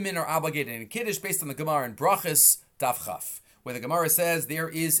women are obligated in Kiddush based on the Gemara in Brachas Daf Chaf, where the Gemara says there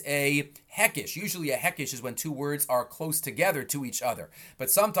is a hekish. Usually a hekish is when two words are close together to each other. But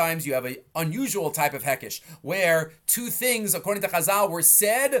sometimes you have an unusual type of hekish, where two things, according to Chazal, were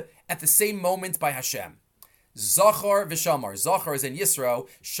said at the same moment by Hashem. Zachar v'shamar. Zachar is in Yisro,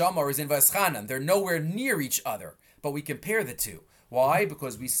 Shamar is in V'eschanan. They're nowhere near each other, but we compare the two. Why?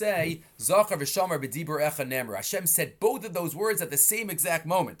 Because we say, Zachar v'shamar b'dibur echa nemra. Hashem said both of those words at the same exact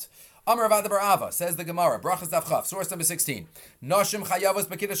moment. Amar Avad Bar Ava, says the Gemara, Brachas Daf Chaf, source number 16. Nashim chayavos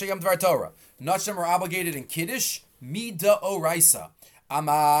b'kiddush hayom dvar Torah. Nashim are obligated in Kiddush, mida oraisa.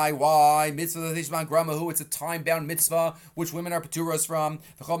 Amai, why? Mitzvah Zeishman Gramahu, it's a time-bound mitzvah, which women are peturos from.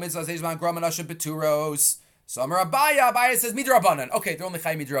 V'chol mitzvah Zeishman Grama nashim peturos. So Amar Abaya says midrabanan. Okay, they're only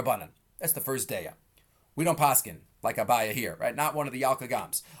chay midrabanan. That's the first day. We don't paskin like Abaya here, right? Not one of the Yalka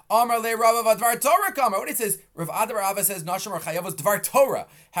Gams. Amar le Rava Dvar Torah Kamar. What it says, Rav Adar Rava says Nashim or Chayavos Dvar Torah.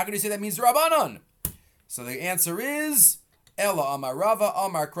 How can you say that means Rabbanon? So the answer is Ella Amar Rava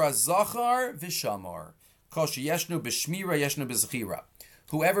Amar Kra Zachar Vishamar. Kosh Yeshnu B'Shmira Yeshnu B'Zechira.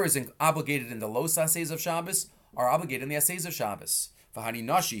 Whoever is obligated in the Los Ases of Shabbos are obligated in the Ases of Shabbos. V'hani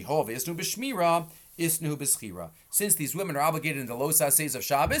Nashi Hov Yeshnu B'Shmira. Isnu b'schira. Since these women are obligated in the los haseis of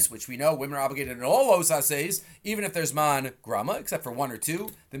Shabbos, which we know women are obligated in all los haseis, even if there's man grama, except for one or two,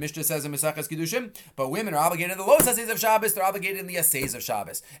 the Mishnah says in Mesachas Kiddushim, but women are obligated in the los haseis of Shabbos, they're obligated in the haseis of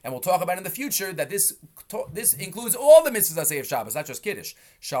Shabbos. And we'll talk about in the future that this includes all the mitzvahs hasei of Shabbos, not just Kiddush.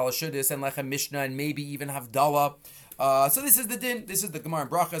 Shalosh Shudis and Lechem Mishnah and maybe even Havdalah. So this is the din. This is the Gemara in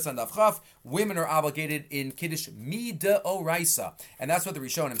Brachas and Daf Chaf. Women are obligated in Kiddush mida oraisa. And that's what the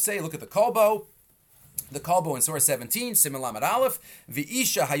Rishonim say. Look at the Kolbo. The Kalbo in Surah 17, Siman Lamed Aleph,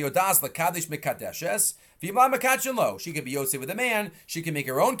 V'isha hayodas l'kadosh mekadeshes, v'imla mekadshin lo. She can be yotze with a man, she can make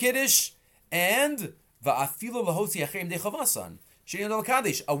her own Kiddush, and va'afilu l'hosi achem dechavasan. She can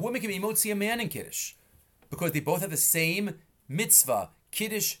l'kadosh. A woman can be motzi a man in Kiddush, because they both have the same mitzvah,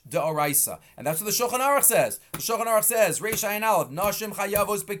 Kiddush da'oraisa. And that's what the Shulchan Aruch says. The Shulchan Aruch says, Reish Ayin Aleph, Nashim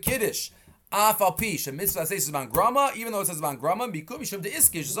chayavos beKiddush. Afal pish, a mitzvah says man grama, even though it says man grama, mikum mishum de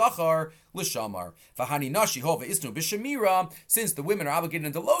iskish zachar l'shamar. V'hani nashi hova isnu b'shemira. Since the women are obligated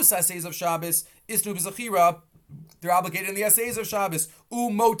in the los haseis of Shabbos, isnu b'zachira, they're obligated in the haseis of Shabbos.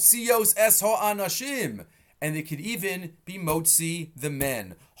 Umotzios es ha'anashim. And they could even be motzi the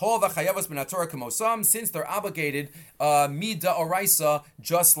men. Since they're obligated mida oraisa,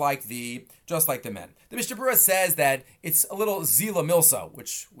 just like the men. The Mishnah Berurah says that it's a little zila milsa,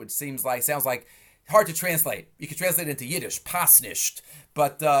 which sounds like hard to translate. You can translate it into Yiddish, pasnisht.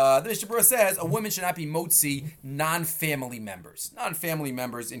 But the Mishnah Berurah says a woman should not be motzi non-family members. Non-family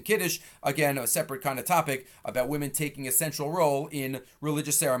members in Kiddush, again, a separate kind of topic about women taking a central role in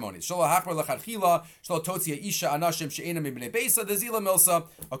religious ceremonies. Okay,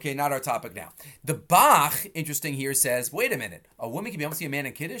 not our topic now. The Bach, interesting here, says, wait a minute, a woman can be motzi a man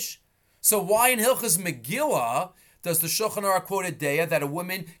in Kiddush? So why in Hilchas Megillah does the Shulchan Aruch quote a deya that a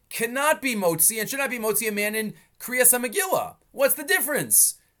woman cannot be motzi and should not be motzi a man in Kriyas HaMegillah? What's the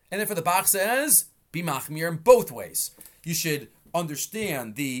difference? And therefore the Bach says, be machmir in both ways. You should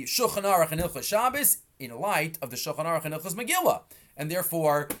understand the Shulchan Aruch and Hilchas Shabbos in light of the Shulchan Aruch and Hilchas Megillah. And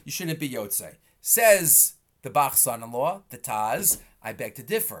therefore, you shouldn't be yotzei. Says the Bach's son-in-law, the Taz, I beg to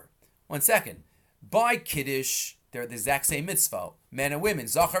differ. 1 second. By Kiddush, they're the exact same mitzvah. Men and women,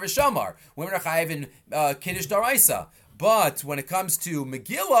 Zachar v'Shamar. Women are chayiv in Kiddush Daraisa. But when it comes to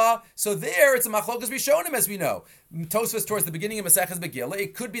Megillah, so there it's a machlokas rishonim, as we know. Tosfos towards the beginning of Maseches Megillah,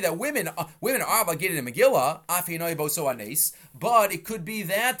 it could be that women are obligated in Megillah, afinoi boso anes, but it could be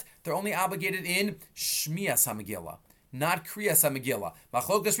that they're only obligated in Shmias HaMegillah, not Kriyas HaMegillah.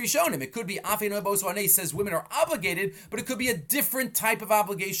 Machlokas rishonim, it could be afinoi boso anes says women are obligated, but it could be a different type of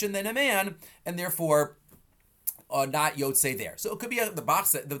obligation than a man, and therefore not Yotzei there. So it could be the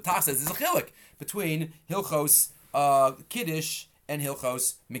Tach says there's a chilik between Hilchos Kiddush and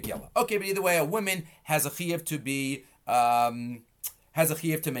Hilchos Megillah. Okay, but either way, a woman has a chiyuv to be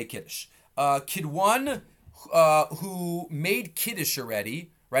make Kiddush. Kid one who made Kiddush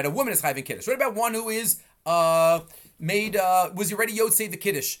already, right? A woman is chayv Kiddush. What about one who is was already Yotzei the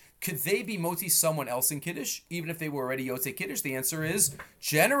Kiddush? Could they be motzi someone else in Kiddush, even if they were already Yotzei Kiddush? The answer is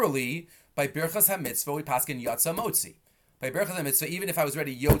generally by Birchas HaMitzvah we paskin Yatsa Motzi. By Birchas HaMitzvah, even if I was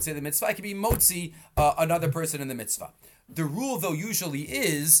ready Yotzei the mitzvah, I could be motzi another person in the mitzvah. The rule, though, usually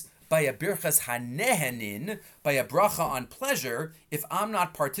is by a Birchas HaNehenin, by a bracha on pleasure. If I'm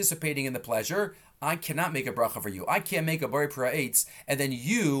not participating in the pleasure, I cannot make a bracha for you. I can't make a bari praetz, and then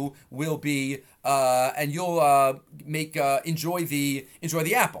you will be and you'll enjoy the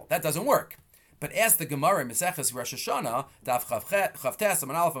apple. That doesn't work. But ask the Gemara in Maseches Rosh Hashanah, Daf Chavtes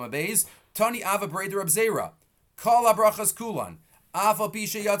Aman Aleph Amabeis, Tani Ava Breder Abzera, Kol Abrachas Kulan, Ava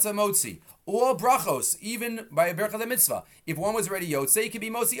Pisha Yatza Motzi. All brachos, even by a berachas mitzvah, if one was already yotze, it could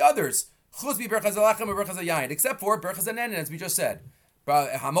be motzi others. Chutz be berachas alechem or berachas yayin, except for berachas anenin, as we just said.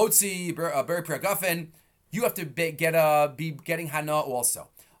 Hamotzi, beri pragafen, you have to be getting hana also.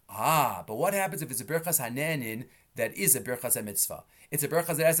 But what happens if it's a berachas hanenin that is a berachas mitzvah? It's a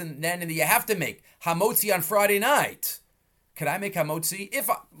berachas that has a nanin that you have to make. Hamotzi on Friday night. Can I make hamotzi?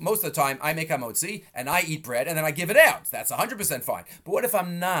 Most of the time I make hamotzi and I eat bread and then I give it out. That's 100% fine. But what if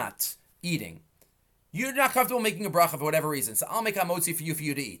I'm not eating? You're not comfortable making a bracha for whatever reason, so I'll make hamotzi for you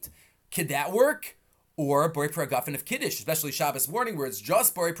to eat. Could that work? Or bori paragafen of Kiddush, especially Shabbos morning where it's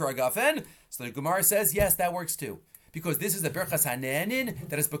just bori paragafen. So the Gemara says, yes, that works too. Because this is a berachas hanenin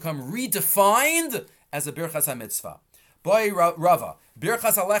that has become redefined as a berachas hamitzvah. Boy Rava,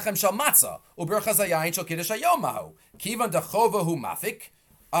 birchas alechem shal matzah, u birchas hayayin shal kiddush hayomahu. Kivan dechova hu mafik.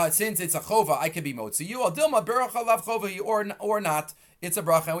 Since it's a chova, I can be motzi you. Al dilma bircha lav chova or not. It's a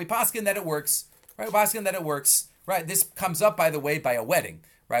bracha, and we paskin that it works. Right, we paskin that it works. Right, this comes up, by the way, by a wedding.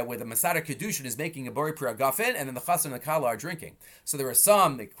 Right, where the Masada Kiddushin is making a bori priagafen, and then the chassan and the kala are drinking. So there are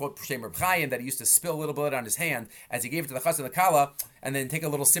some, they quote Shem Reb Chaim, that he used to spill a little bit on his hand as he gave it to the chassan and the kala, and then take a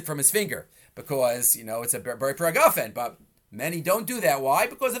little sip from his finger. Because, it's a bori priagafen, but many don't do that. Why?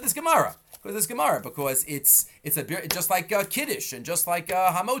 Because of this Gemara. Because it's a just like Kiddush and just like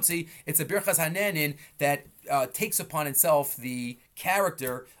Hamotzi, it's a birchas hanenin that takes upon itself the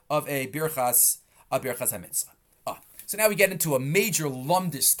character of a birchas hamitzvah. So now we get into a major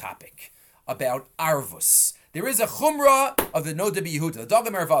lumdis topic about arvus. There is a chumrah of the Noda B'Yehuda. The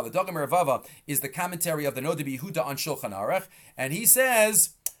Dagam Mervava. The Dagam Mervava is the commentary of the Noda B'Yehuda on Shulchan Aruch, and he says,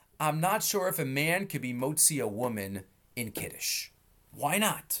 I'm not sure if a man could be motzi a woman in Kiddush. Why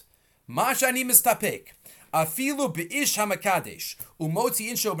not? Mashani mistapek. Afilu beish hamakadesh umotzi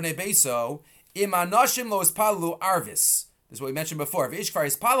insho b'nei beiso im anashim lo ispalu arvis. This is what we mentioned before. V'ish kvar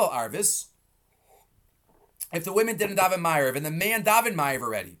ispalu arvis. If the women didn't daven ma'ariv and the man daven ma'ariv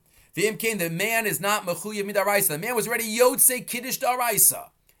already, v'im came, the man is not mechuyev midaraisa. The man was already yotze kiddush daraisa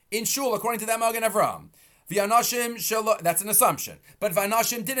in shul according to that Magen Avraham. V'anashim shelo. That's an assumption. But if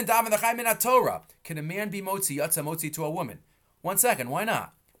anashim didn't daven the chayim in Torah, can a man be motzi yatsa motzi to a woman? 1 second, why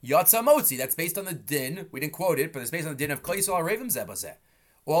not? Yatsa motzi. That's based on the din. We didn't quote it, but it's based on the din of Kol Yisrael Revim Zebazeh.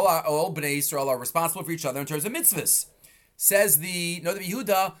 All Bnei Yisrael are responsible for each other in terms of mitzvahs. Says the Noda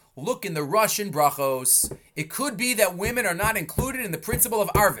B'Yehuda, look in the Russian brachos. It could be that women are not included in the principle of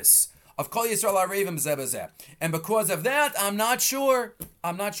arvis, of Kol Yisrael Arevim Zebazeh. And because of that, I'm not sure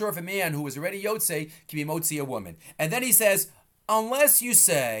if a man who was already Yotze can be Motzi a woman. And then he says, unless you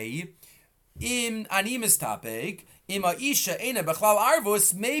say, Im animis tapek, Im Aisha Eina Bechlal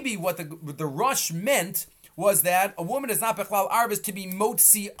Arvus, maybe what the Rush meant was that a woman is not Bechlal Arvus to be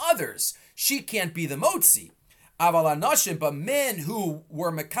Motzi others. She can't be the Motzi. Aval anashim, but men who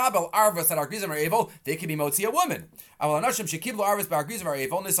were mekabel arvas at argizim or evil, they can be motzi a woman. Aval anashim shekiblu arvas by argizim or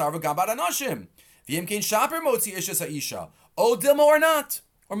evil nisarva gam bad anashim. V'im kein shaper motzi isha sa'isha. O dilma or not,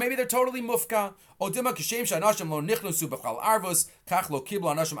 or maybe they're totally mufka. O dilma kishem shanashim lo nichnusu b'chal arvas kach lo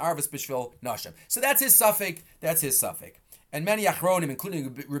kiblu anashim arvas b'shvil nashim. So that's his suffix. And many achronim,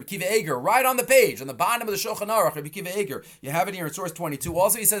 including Rabbi Kiva Eger, right on the page, on the bottom of the Shulchan Aruch, Rabbi Kiva Eger, you have it here in source 22.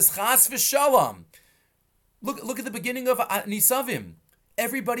 Also, he says chas v'shalom. Look at the beginning of Nisavim.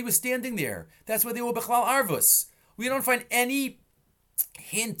 Everybody was standing there. That's why they were Bechlal Arvus. We don't find any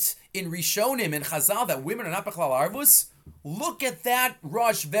hint in Rishonim and Chazal that women are not Bechlal Arvus. Look at that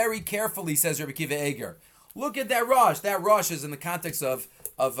rush very carefully, says Rabbi Kiva Eger. Look at that rush. That rush is in the context of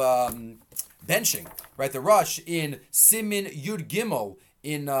benching, right? The rush in Simin Yud Gimel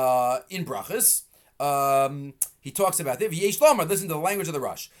in Brachas. He talks about it. V'yesh Lomar, listen to the language of the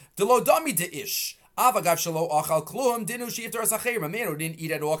rush. Delo dami de'ish. A man who didn't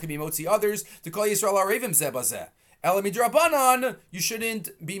eat at all can be motzi others. To call Yisrael Arevim Zebazeh. Elamidrabanan, you shouldn't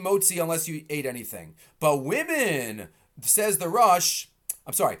be motzi unless you ate anything. But women, says the Rush,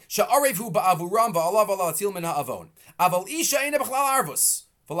 I'm sorry, Sha'arevu ba'avuram ba'alav ala atil min ha'avon. Aval isha eina b'chlal arvus.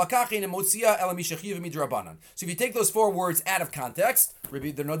 So if you take those 4 words out of context, the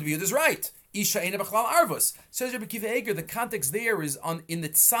Noda B'Yehuda is right. Isha eina b'chlal arvus. Says Rabbi Kiva Eger, the context there is in the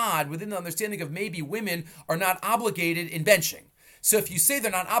tzad, within the understanding of maybe women are not obligated in benching. So if you say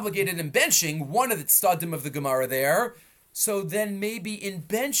they're not obligated in benching, one of the tzadim of the Gemara there, so then maybe in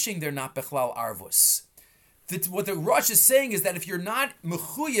benching they're not b'chlal arvus. What the Rosh is saying is that if you're not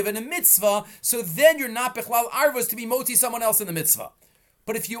mechuyev in a mitzvah, so then you're not b'chlal arvus to be moti someone else in the mitzvah.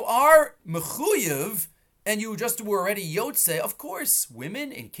 But if you are mechuyev and you just were already yotze, of course,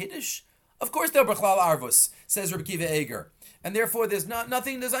 women in Kiddush, Of course they're Bechlal Arvus, says Rabbi Kiva Eger. And therefore there's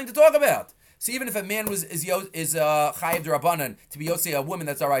nothing to talk about. So even if a man is Chayiv D'Rabbanan to be Yotzei a woman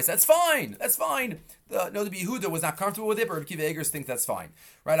that's alright, that's fine. That's fine. The Yehuda was not comfortable with it, but Rabbi Kiva Eger thinks that's fine.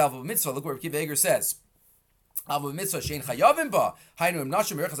 Right? Alva Mitzvah, look what Rabbi Kiva Eger says. Alva Mitzvah Shein Chayavim Ba Hainu Im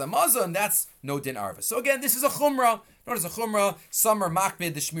Nashim Merechaz Hamazon. That's no din arvus. So again, this is a chumrah. Notice a chumrah. Some are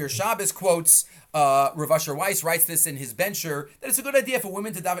makbid. The Shmir Shabbos quotes. Rav Asher Weiss writes this in his bencher that it's a good idea for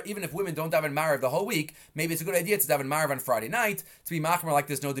women to daven, even if women don't daven Marav the whole week. Maybe it's a good idea to daven Marav on Friday night to be machmer like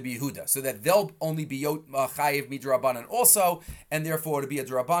this no to be Yehuda, so that they'll only be chayiv midrabanan also, and therefore to be a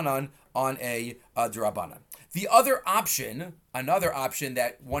drabanan on a drabanan. The another option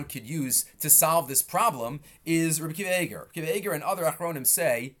that one could use to solve this problem is Rabbi Kiva Eger. Rabbi Kiva Eger and other achronim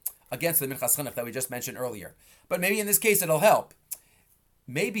say against the Minchas Chinuch that we just mentioned earlier. But maybe in this case it'll help.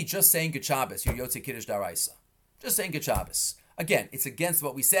 Maybe just saying Good Shabbos, you're Yotzei Kiddush Daraisa. Just saying Good Shabbos. Again, it's against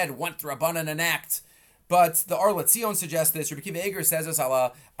what we said, want Rabbanan enact. But the Or Letzion suggests this. Rabbi Kiva Eger says this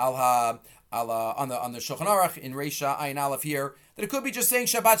on the Shulchan Aruch in Reisha Ayin Aleph here, that it could be just saying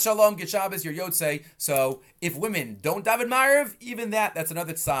Shabbat Shalom, Good Shabbos, you're Yotzei. So if women don't daven Ma'ariv, even that's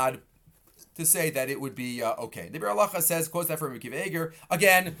another tzad to say that it would be okay. The Bir Halacha says, quotes that from Rabbi Kiva Eger.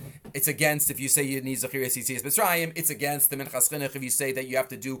 Again, it's against, if you say you need Zechiriyas Yitzis Mitzrayim, it's against the Minchas Chinuch if you say that you have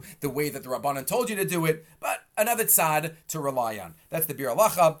to do the way that the Rabbanan told you to do it, but another tzad to rely on. That's the Bir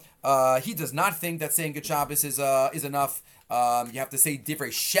Halacha. He does not think that saying Good Shabbos is enough. You have to say Divrei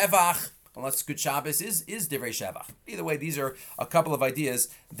Shevach, unless Good Shabbos is Divrei Shevach. Either way, these are a couple of ideas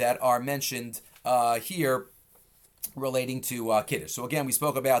that are mentioned here relating to Kiddush. So again, we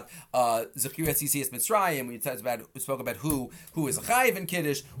spoke about Zechiriyas Yitzis Mitzrayim. We spoke about who is a chayiv in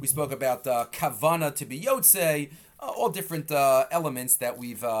Kiddush. We spoke about kavana to be yotzei. All different elements that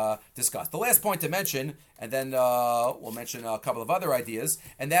we've discussed. The last point to mention, and then we'll mention a couple of other ideas,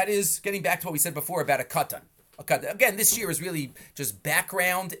 and that is getting back to what we said before about a katan. Again, this year is really just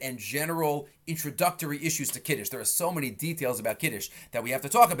background and general introductory issues to Kiddush. There are so many details about Kiddush that we have to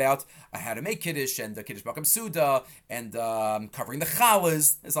talk about. How to make Kiddush and the Kiddush Bakam Suda and covering the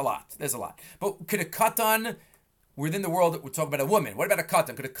Chalas. There's a lot. But could a katan, within the world, we're talking about a woman. What about a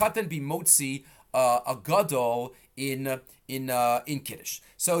katan? Could a katan be motzi a gadol in Kiddush?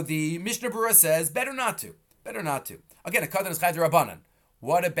 So the Mishnah Berurah says, better not to. Again, a katan is chayv d'Rabbanan.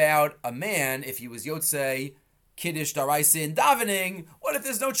 What about a man, if he was yotzei Kiddush Daraisa in davening? What if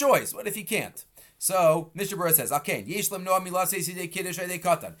there's no choice? What if he can't? So Mishnah Berurah says, "Okay, yesh lem noah milas esidei Kiddush ayidei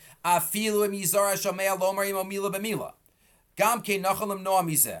katan. Afilu im yizara shomei lomar imo mila b'mila. Gam kein nachalem noah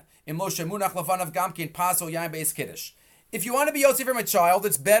mizeh. Im lo shemunach lefanav gam kein pasol yain beis Kiddush." If you want to be yotzei from a child,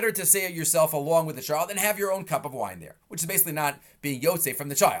 it's better to say it yourself along with the child and have your own cup of wine there, which is basically not being yotzei from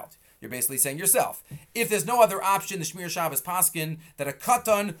the child. You're basically saying yourself. If there's no other option, the Shmir Shabbos paskin that a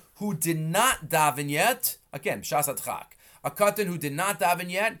katan who did not daven yet, again, Shas Adchak, a katan who did not daven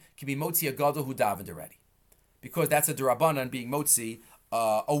yet can be motzi a gadol who davened already, because that's a derabanan being motzi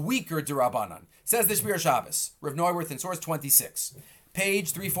a weaker derabanan. Says the Shmir Shabbos, Rav Neuwirth in source 26.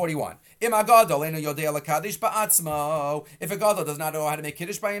 Page 341. If a gadol does not know how to make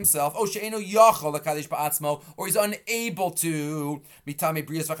Kiddush by himself, or he's unable to,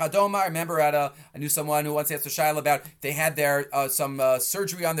 remember I knew someone who once asked a shayla about they had their some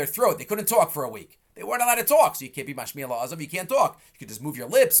surgery on their throat. They couldn't talk for a week. They weren't allowed to talk, so you can't be mashmiel azam. You can't talk. You can just move your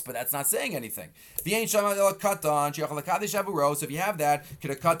lips, but that's not saying anything. So if you have that,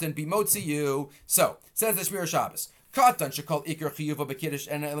 could a katan be motzi you? So says the Shmir Shabbos. Katan should call ikar chiyuva b'kiddush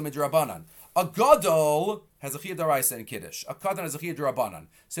and elamid rabbanan. A gadol has a chiyuv daraisa in kiddush. A katan has a chiyuv darabanan.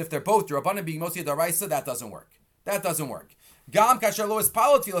 So if they're both darabanan being mostly daraisa, that doesn't work. Gam kasher lo is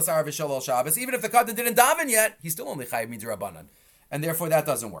palot filas arav v'shalol Shabbos. Even if the katan didn't daven yet, he's still only chayiv midrabanan, and therefore that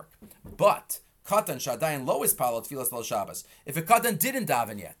doesn't work. But katan shadayin lo is palot filas lo Shabbos. If a katan didn't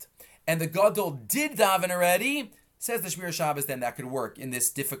daven yet, and the gadol did daven already, says the Shmir Shabbos, then that could work in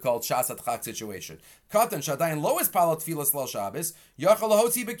this difficult Shas Adchak situation. Katan shadayin lo is palot filas lo Shabbos. Yachal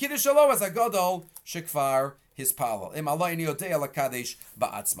lahotzi b'kiddush shalo as a gadol shikvar his palal. Im Allah ini yodei ala kadesh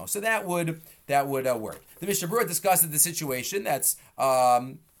ba'atzmo. So that would work. The Mishnah Berurah discusses the situation that's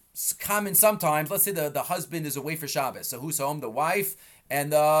common sometimes. Let's say the husband is away for Shabbos, so who's home? The wife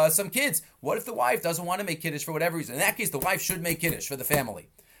and some kids. What if the wife doesn't want to make Kiddush for whatever reason? In that case, the wife should make Kiddush for the family.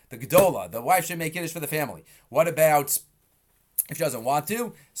 The Gedola, the wife should make Kiddush for the family. What about if she doesn't want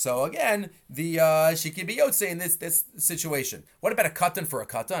to? So again, she can be yotzei in this situation. What about a katan for a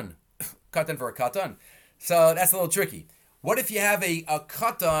katan? Katan for a katan. So that's a little tricky. What if you have a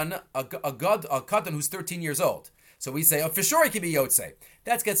katan, a katan who's 13 years old? So we say, oh, for sure he can be Yotzei.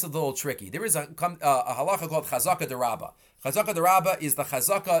 That gets a little tricky. There is a halacha called Chazaka de Rabba. Chazaka de Rabba is the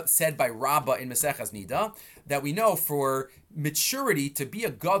Chazaka said by Rabba in Maseches Nida, that we know for maturity, to be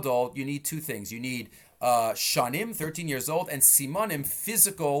a gadol, you need two things. You need shanim, 13 years old, and simanim,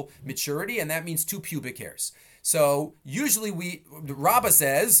 physical maturity, and that means 2 pubic hairs. So usually Rabba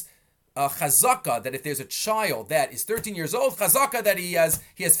says, chazaka, that if there's a child that is 13 years old, chazaka, that he has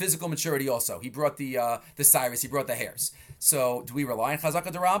physical maturity also. He brought the cyrus, he brought the hairs. So do we rely on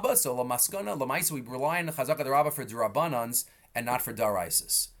chazaka derabba? So lamaskana, lamaisa, we rely on chazaka derabba for derabanans and not for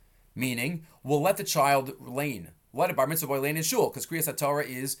daraisis. Meaning, we'll let the child lane. Let a bar mitzvah boy lane in shul, because Kriyas HaTorah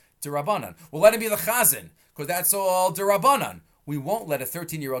is derabanan. We'll let him be the chazan, because that's all derabanan. We won't let a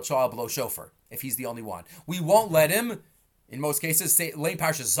 13-year-old child blow shofar, if he's the only one. We won't let him, in most cases, say lane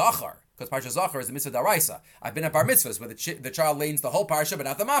parsha zachar, because parsha zachar is the mitzvah daraisa. I've been at bar mitzvahs where the child lanes the whole parsha, but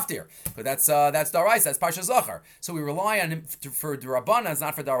not the maftir, but that's daraisa, that's parsha zachar. So we rely on him for derabanans,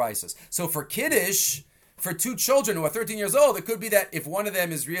 not for daraisas. So for Kiddush, for 2 children who are 13 years old, it could be that if one of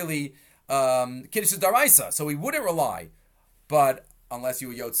them is really Kiddush is daraisa, so we wouldn't rely, but unless you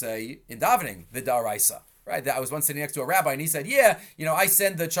were Yotzei in davening, the daraisa. Right, I was once sitting next to a rabbi, and he said, "Yeah, I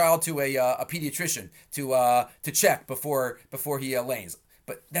send the child to a pediatrician to check before he lanes."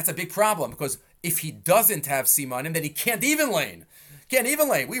 But that's a big problem, because if he doesn't have simanim, then he can't even lane.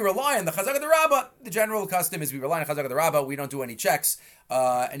 We rely on the chazaka derabba. The general custom is we rely on chazaka derabba. We don't do any checks,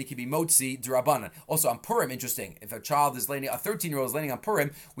 and he can be motzi derabanan. Also on Purim, interesting. If a child is laning, a 13-year-old is laning on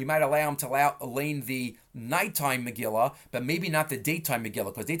Purim, we might allow him to lane the nighttime Megillah, but maybe not the daytime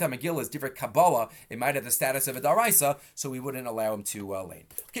Megillah, because daytime Megillah is different Kabbalah. It might have the status of a daraisa, so we wouldn't allow him to lane.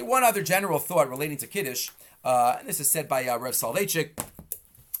 Okay, one other general thought relating to Kiddush, and this is said by Rev Soloveitchik.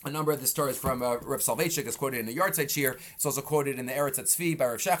 A number of the stories from Rav Soloveitchik is quoted in the Yartzeit Shir. It's also quoted in the Eretz HaTzvi by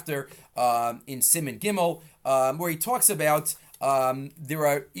Rav Shechter in Siman Gimel, where he talks about there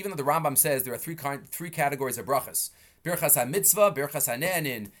are, even though the Rambam says there are three categories of brachas: Birchas HaMitzvah, Birchas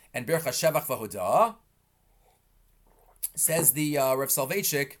HaNe'anin, and Birchas Shevach V'Hodah. Says the Rav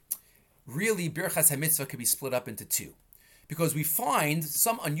Soloveitchik, really Birchas HaMitzvah could be split up into 2. Because we find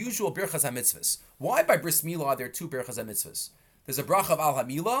some unusual Birchas HaMitzvahs. Why by Bris Milah are there 2 Birchas HaMitzvahs? There's a bracha of Al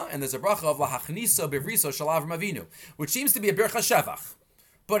Hamila, and there's a bracha of Lahachniso Bevriso Shel Avram Avinu, which seems to be a Birchas Shevach,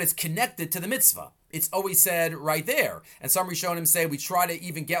 but it's connected to the mitzvah. It's always said right there. And some Rishonim say we try to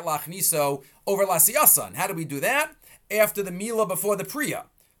even get Lachniso over Lasiyasan. How do we do that? After the Milah, before the Priya.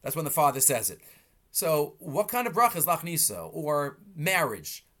 That's when the father says it. So what kind of bracha is Lachniso? Or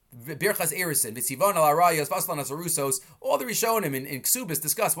marriage? Birchas Erisin, Vitzivan al Arayos, Vaslan Asarusos, all the Rishonim in Ksubis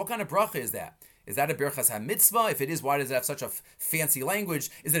discuss what kind of bracha is that? Is that a Birchas HaMitzvah? If it is, why does it have such a fancy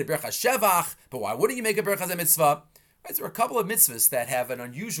language? Is it a Birchas Shevach? But why wouldn't you make a Birchas HaMitzvah? Right, there are a couple of mitzvahs that have an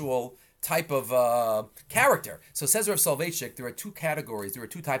unusual type of character. So says Rav Soloveitchik, there are 2 categories, there are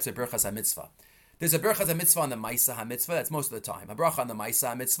 2 types of Birchas HaMitzvah. There's a Birchas HaMitzvah on the Maisa HaMitzvah, that's most of the time, a bracha on the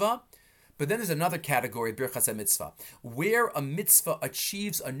Maisa HaMitzvah. But then there's another category, Birchas HaMitzvah, where a mitzvah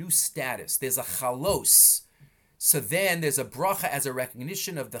achieves a new status. There's a chalos. So then there's a bracha as a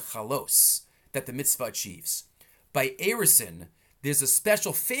recognition of the chalos that the mitzvah achieves. By Erisin, there's a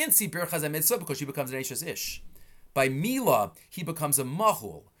special fancy Birchas HaMitzvah because she becomes an Eishes Ish. By Milah, he becomes a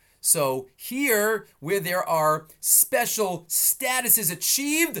Mahul. So here, where there are special statuses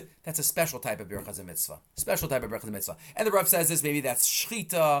achieved, that's a special type of Birchas HaMitzvah. Special type of Birchas HaMitzvah. And the Rav says this, maybe that's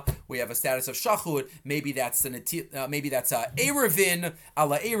Shchita, we have a status of Shachud, maybe that's Erevin,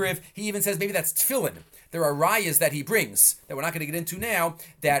 ala Erev. He even says maybe that's Tefillin. There are rayas that he brings, that we're not going to get into now,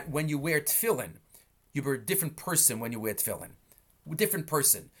 that when you wear Tefillin, you're a different person when you wear Tefillin. Different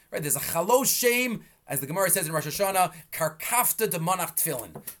person. Right? There's a Chalos Shem, as the Gemara says in Rosh Hashanah, Karkafta de Monach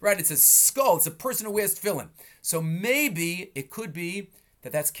Tefillin. Right? It's a skull. It's a person who wears Tefillin. So maybe it could be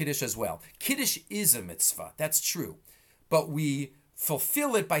that that's Kiddush as well. Kiddush is a mitzvah. That's true. But we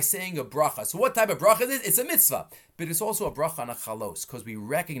fulfill it by saying a bracha. So what type of bracha is it? It's a mitzvah. But it's also a bracha on a chalos, because we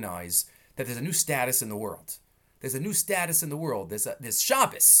recognize that there's a new status in the world. There's a new status in the world. There's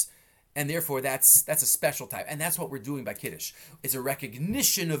Shabbos. And therefore, that's a special type. And that's what we're doing by Kiddush. It's a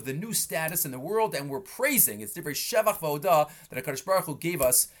recognition of the new status in the world, and we're praising. It's different Shevach V'Odah that HaKadosh Baruch Hu gave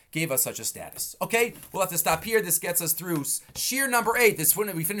us such a status. Okay, we'll have to stop here. This gets us through Shir number 8. This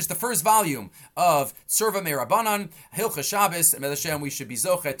when we finish the first volume of Tzurva Me'Rabbanan, Hilchas Shabbos, and Hashem, we should be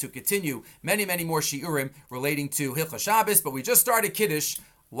zochet to continue many, many more shiurim relating to Hilchas Shabbos. But we just started Kiddush.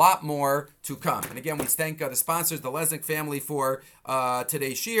 Lot more to come. And again, we thank the sponsors, the Lesnick family, for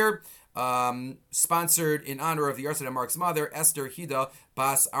today's shir. Sponsored in honor of the Yartzeit of Mark's mother, Esther Hida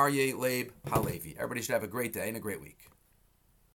Bas Aryeh Leib Halevi. Everybody should have a great day and a great week.